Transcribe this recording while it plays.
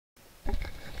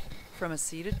From a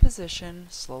seated position,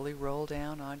 slowly roll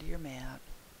down onto your mat.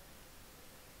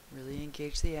 Really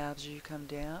engage the abs as you come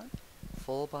down.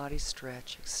 Full body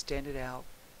stretch, extend it out.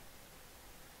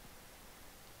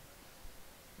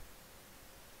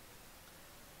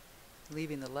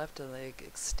 Leaving the left leg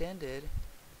extended,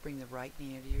 bring the right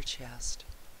knee into your chest.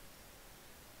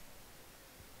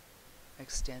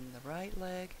 Extend the right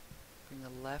leg, bring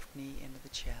the left knee into the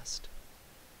chest.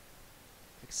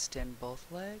 Extend both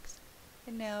legs,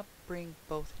 and now bring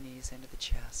both knees into the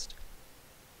chest.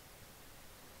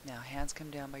 Now hands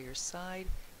come down by your side,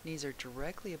 knees are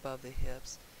directly above the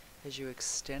hips as you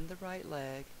extend the right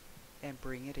leg and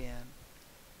bring it in.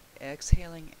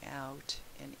 Exhaling out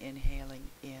and inhaling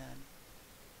in.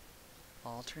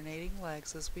 Alternating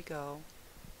legs as we go.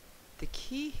 The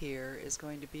key here is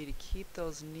going to be to keep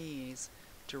those knees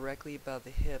directly above the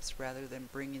hips rather than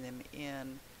bringing them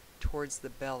in towards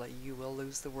the belly. You will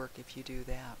lose the work if you do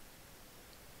that.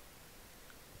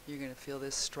 You're going to feel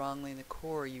this strongly in the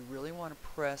core. You really want to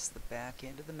press the back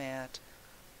into the mat,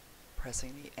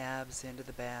 pressing the abs into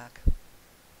the back.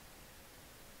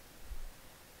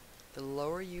 The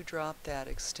lower you drop that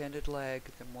extended leg,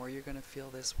 the more you're going to feel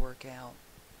this work out.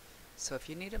 So if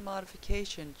you need a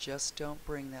modification, just don't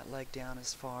bring that leg down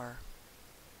as far.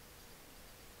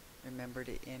 Remember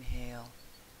to inhale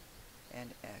and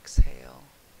exhale.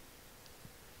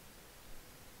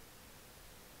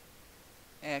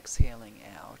 Exhaling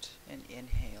out and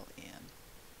inhale in.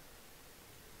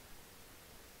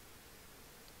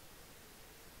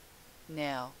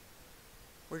 Now,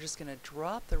 we're just going to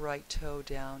drop the right toe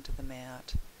down to the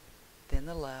mat, then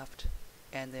the left,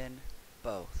 and then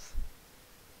both.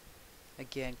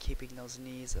 Again, keeping those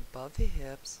knees above the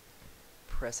hips,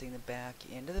 pressing the back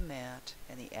into the mat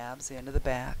and the abs into the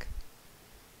back.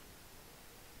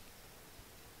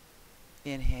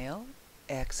 Inhale,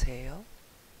 exhale,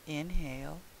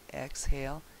 inhale,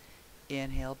 exhale,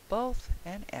 inhale both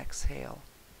and exhale.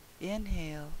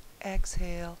 Inhale,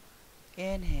 exhale,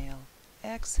 inhale,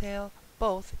 exhale,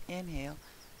 both inhale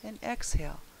and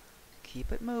exhale.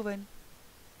 Keep it moving.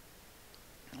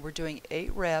 We're doing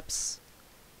 8 reps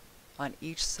on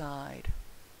each side.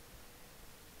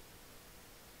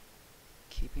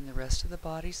 Keeping the rest of the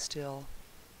body still,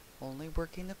 only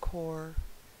working the core.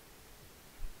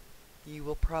 You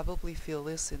will probably feel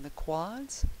this in the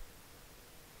quads,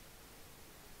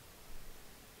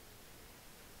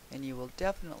 and you will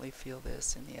definitely feel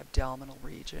this in the abdominal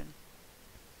region.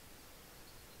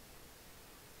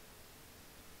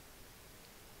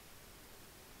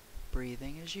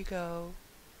 Breathing as you go.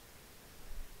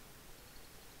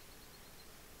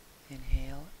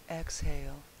 Inhale,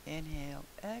 exhale, inhale,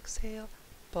 exhale,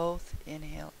 both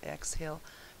inhale, exhale.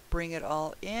 Bring it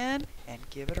all in and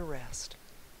give it a rest.